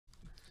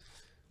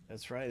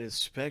That's right. It's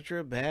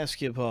Spectra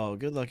basketball.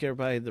 Good luck,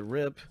 everybody. The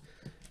rip.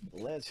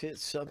 Let's hit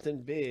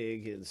something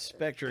big in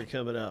Spectra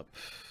coming up.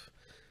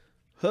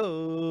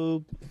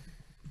 Hope.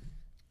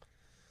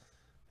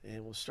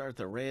 And we'll start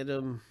the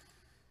random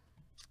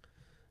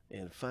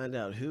and find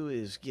out who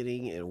is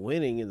getting and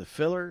winning in the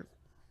filler.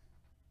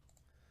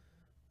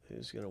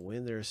 Who's going to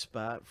win their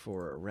spot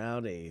for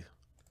around a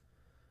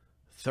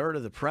third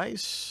of the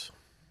price.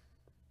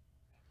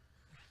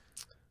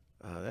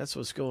 That's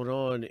what's going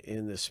on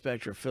in the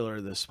Spectra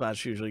filler. The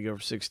spots usually go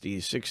for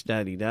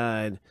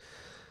 $66.99.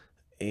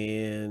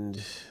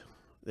 And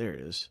there it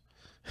is,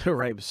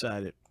 right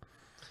beside it.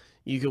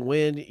 You can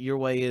win your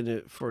way in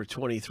it for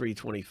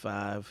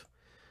 $23.25.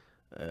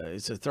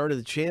 It's a third of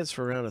the chance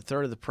for around a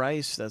third of the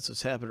price. That's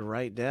what's happening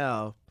right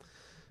now.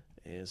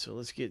 And so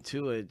let's get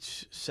to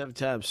it 7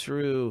 times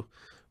through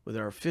with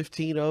our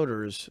 15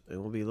 odors. And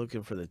we'll be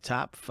looking for the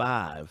top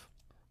 5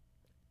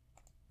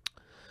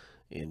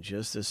 in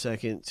just a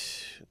second.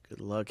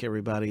 Good luck,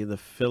 everybody, in the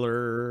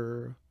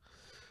filler.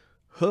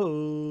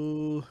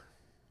 Ho!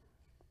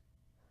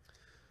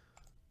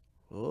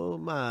 Oh,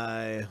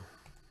 my.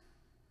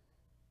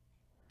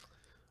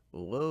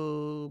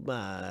 Whoa,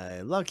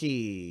 my.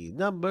 Lucky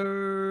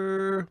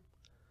number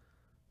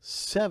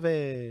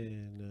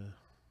 7.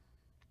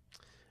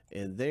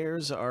 And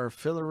there's our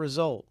filler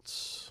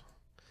results.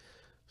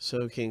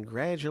 So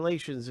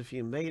congratulations if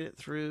you made it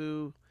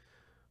through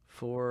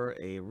for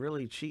a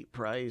really cheap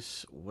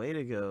price. Way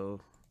to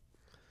go.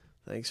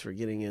 Thanks for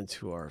getting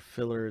into our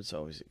filler. It's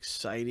always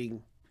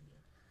exciting.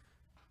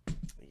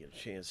 You get a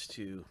chance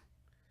to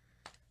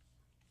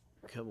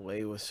come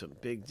away with some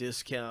big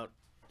discount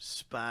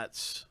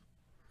spots.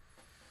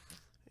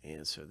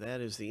 And so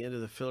that is the end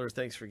of the filler.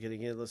 Thanks for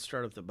getting in. Let's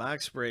start up the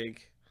box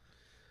break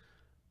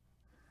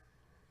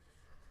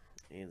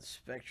in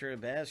Spectra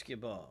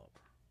basketball.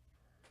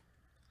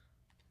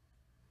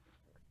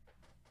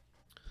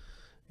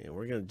 And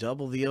we're going to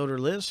double the odor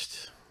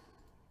list.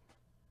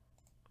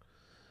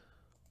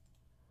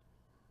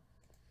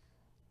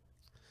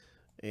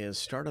 And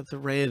start up the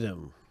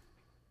random.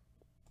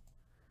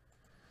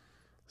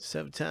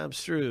 7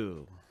 times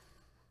through.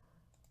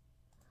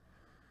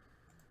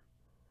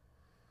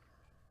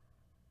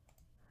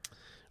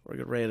 We're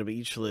going to random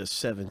each list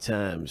 7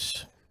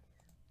 times.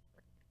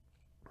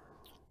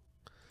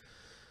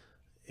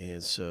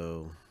 And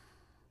so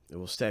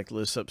we'll stack the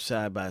lists up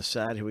side by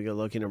side. Here we go,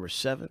 lucky number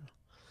 7.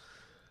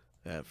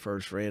 That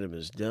first random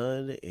is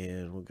done,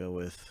 and we'll go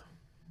with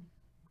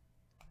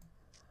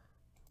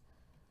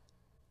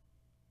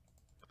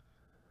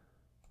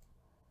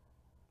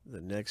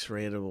the next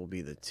random will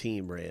be the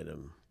team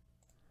random.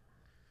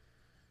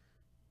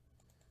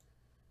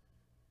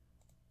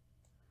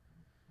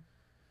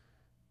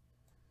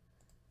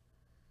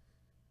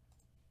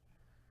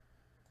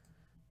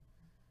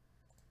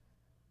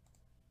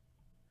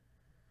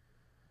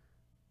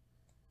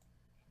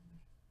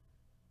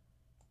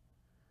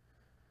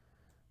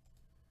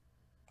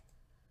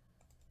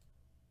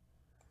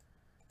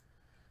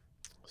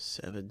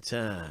 Seven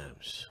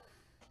times.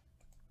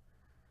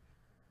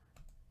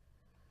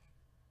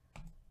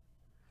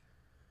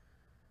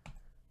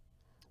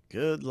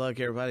 Good luck,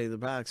 everybody. The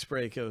box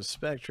break of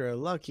Spectra.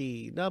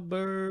 Lucky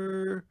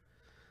number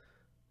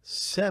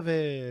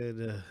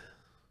 7.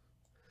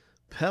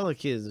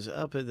 Pelicans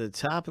up at the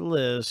top of the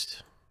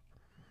list.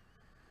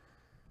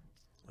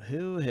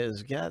 Who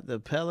has got the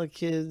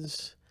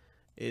Pelicans?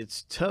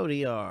 It's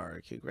Tony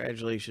R.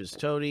 Congratulations,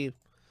 Tony.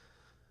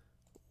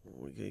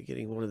 We're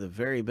getting one of the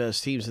very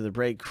best teams in the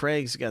break.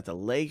 Craig's got the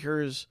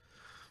Lakers.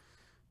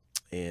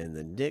 And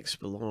the Knicks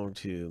belong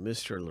to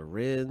Mr.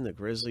 Loren. The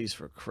Grizzlies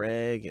for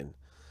Craig. And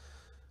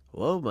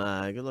whoa,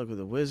 my. Good luck with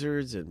the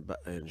Wizards and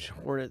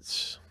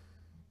Hornets.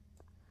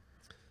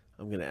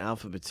 I'm going to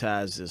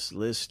alphabetize this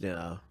list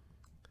now.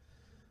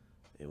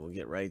 And we'll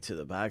get right to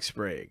the box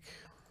break.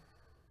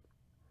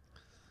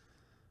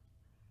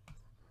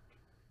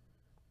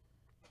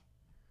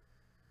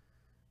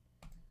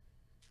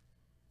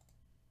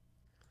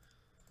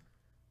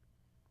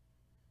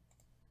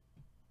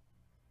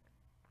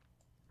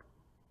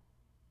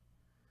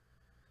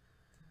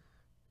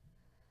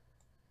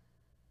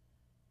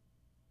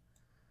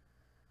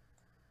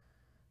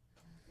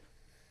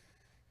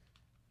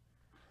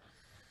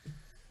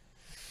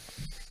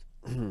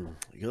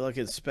 Good luck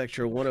at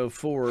Spectra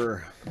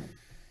 104.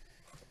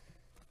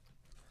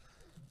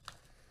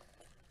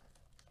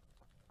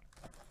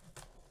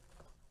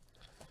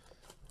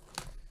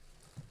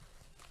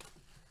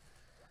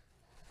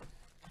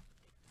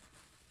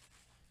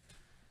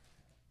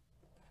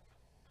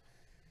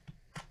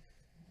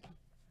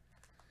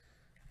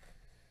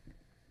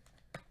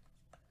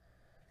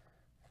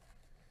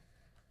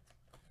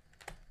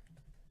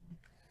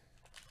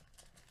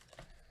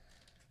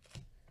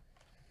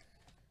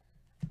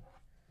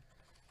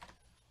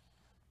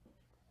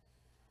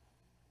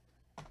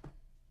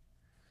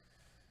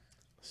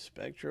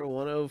 Spectra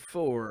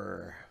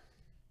 104.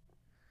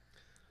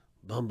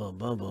 Bum, bum,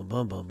 bum, bum,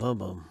 bum, bum, bum,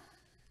 bum.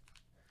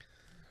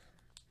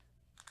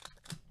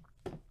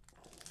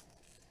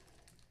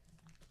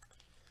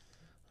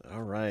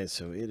 All right,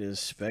 so it is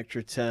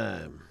Spectra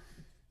time.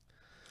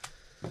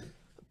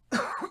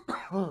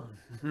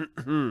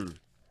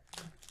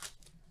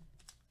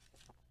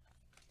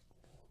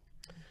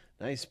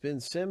 Nice Ben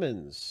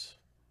Simmons.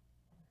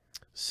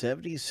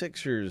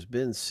 76ers,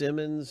 Ben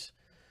Simmons.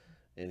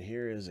 And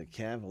here is a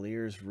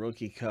Cavaliers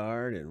rookie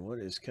card. And what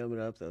is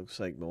coming up? That looks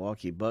like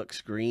Milwaukee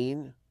Bucks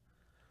green.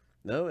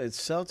 No, it's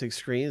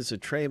Celtics green. It's a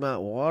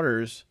Tremont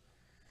Waters.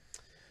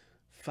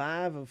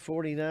 5 of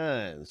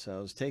 49. So I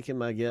was taking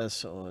my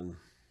guess on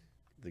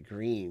the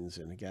greens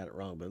and I got it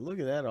wrong. But look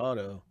at that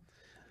auto.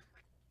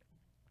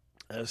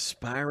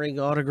 Aspiring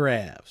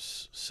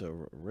autographs.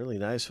 So really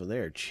nice one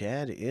there.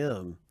 Chad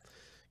M.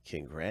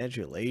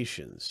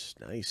 Congratulations.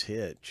 Nice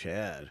hit,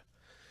 Chad.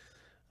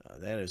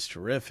 That is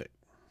terrific.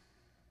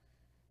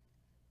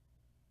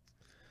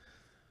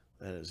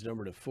 That is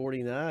number to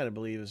 49, I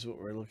believe, is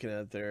what we're looking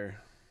at there.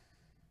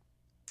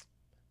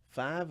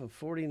 5 of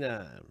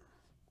 49.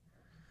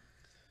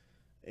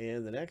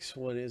 And the next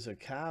one is a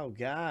Kyle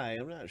Guy.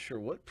 I'm not sure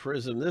what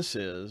prism this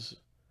is.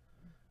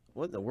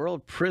 What in the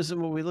world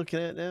prism are we looking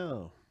at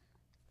now?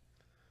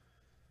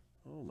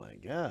 Oh my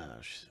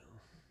gosh.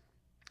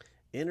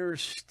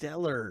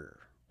 Interstellar.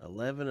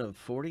 11 of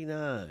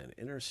 49.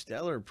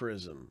 Interstellar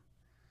prism.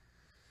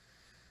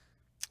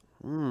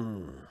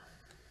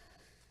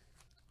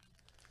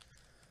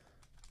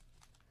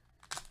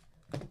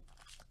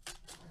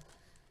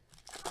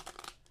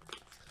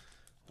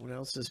 What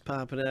else is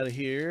popping out of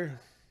here?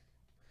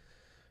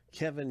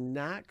 Kevin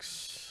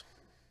Knox.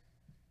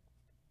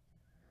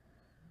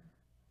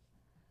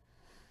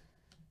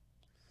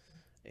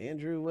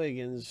 Andrew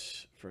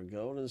Wiggins for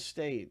Golden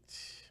State.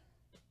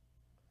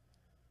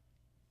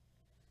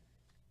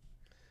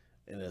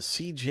 And a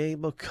C.J.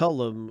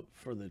 McCollum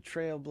for the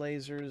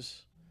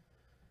Trailblazers.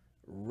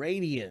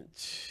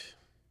 Radiant.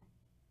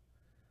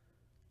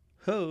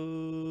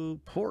 Oh,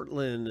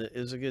 Portland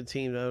is a good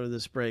team out of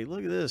this break.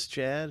 Look at this,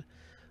 Chad.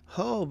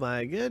 Oh,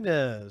 my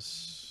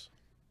goodness.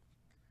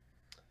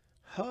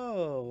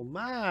 Oh,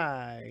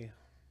 my.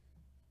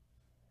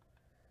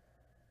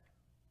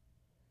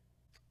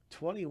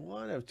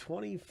 21 of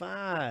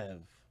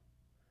 25.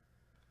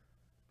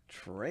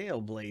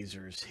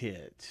 Trailblazers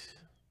hit.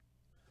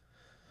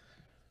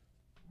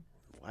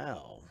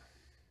 Wow.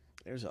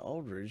 There's an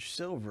Aldridge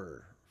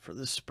silver for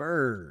the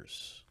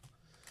Spurs.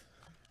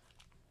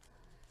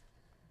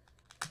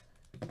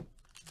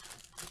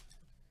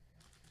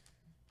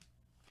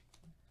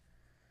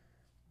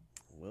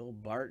 Will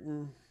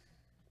Barton.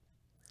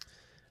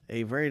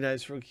 A very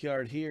nice rookie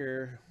card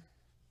here.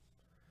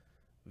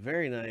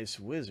 Very nice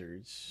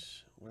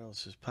Wizards. What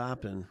else is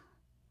popping?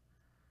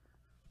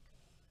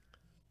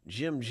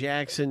 Jim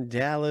Jackson,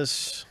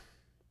 Dallas.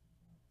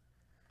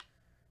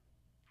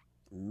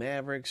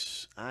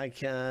 Mavericks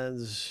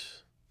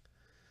icons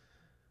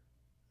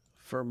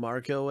for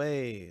Marco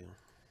A.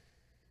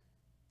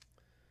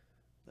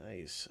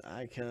 Nice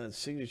icon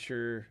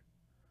signature.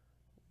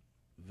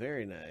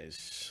 Very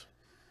nice.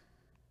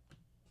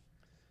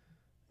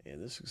 And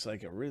this looks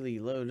like a really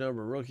low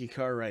number rookie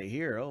card right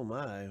here. Oh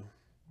my.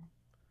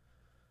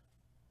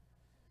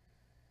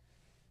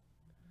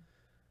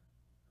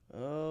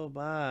 Oh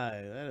my.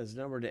 That is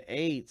numbered to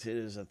 8. It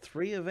is a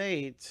 3 of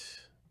 8.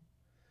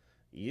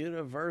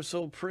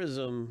 Universal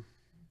Prism.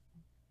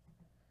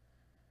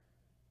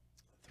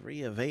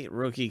 3 of 8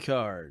 rookie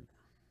card.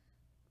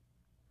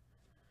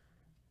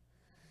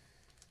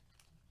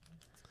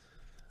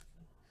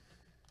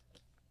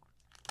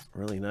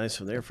 Really nice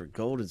one there for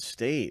Golden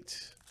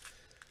State.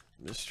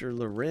 Mr.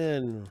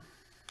 Loren.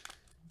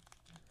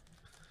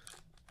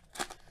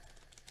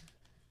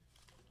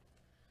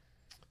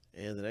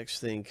 And the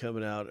next thing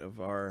coming out of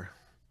our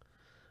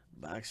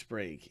box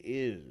break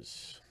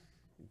is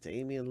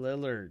Damian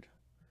Lillard.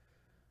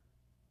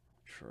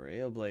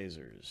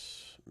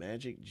 Trailblazers.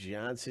 Magic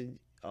Johnson,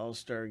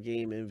 All-Star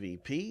Game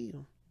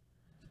MVP.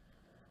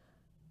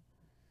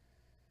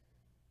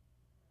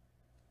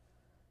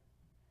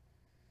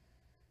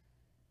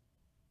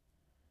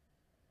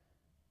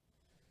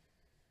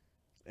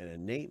 And a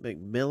Nate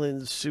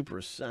McMillan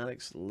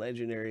Supersonics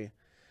Legendary.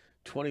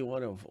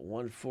 21 of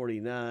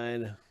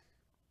 149.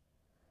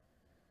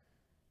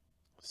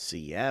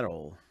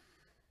 Seattle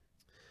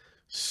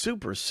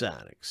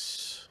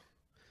Supersonics.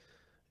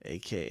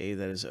 AKA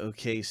that is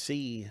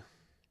OKC.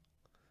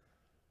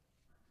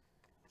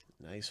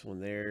 Nice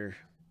one there.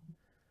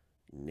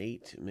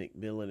 Nate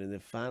McMillan. And the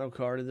final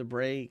card of the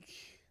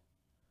break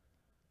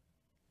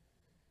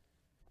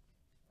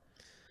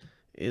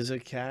is a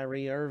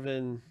Kyrie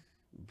Irving.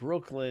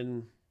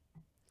 Brooklyn.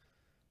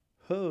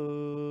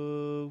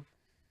 Ho.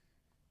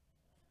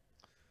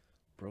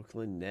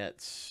 Brooklyn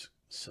Nets.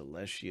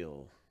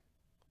 Celestial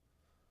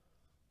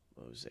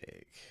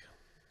Mosaic.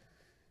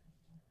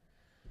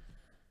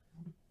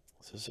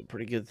 So some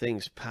pretty good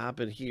things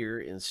popping here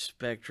in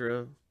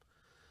Spectra.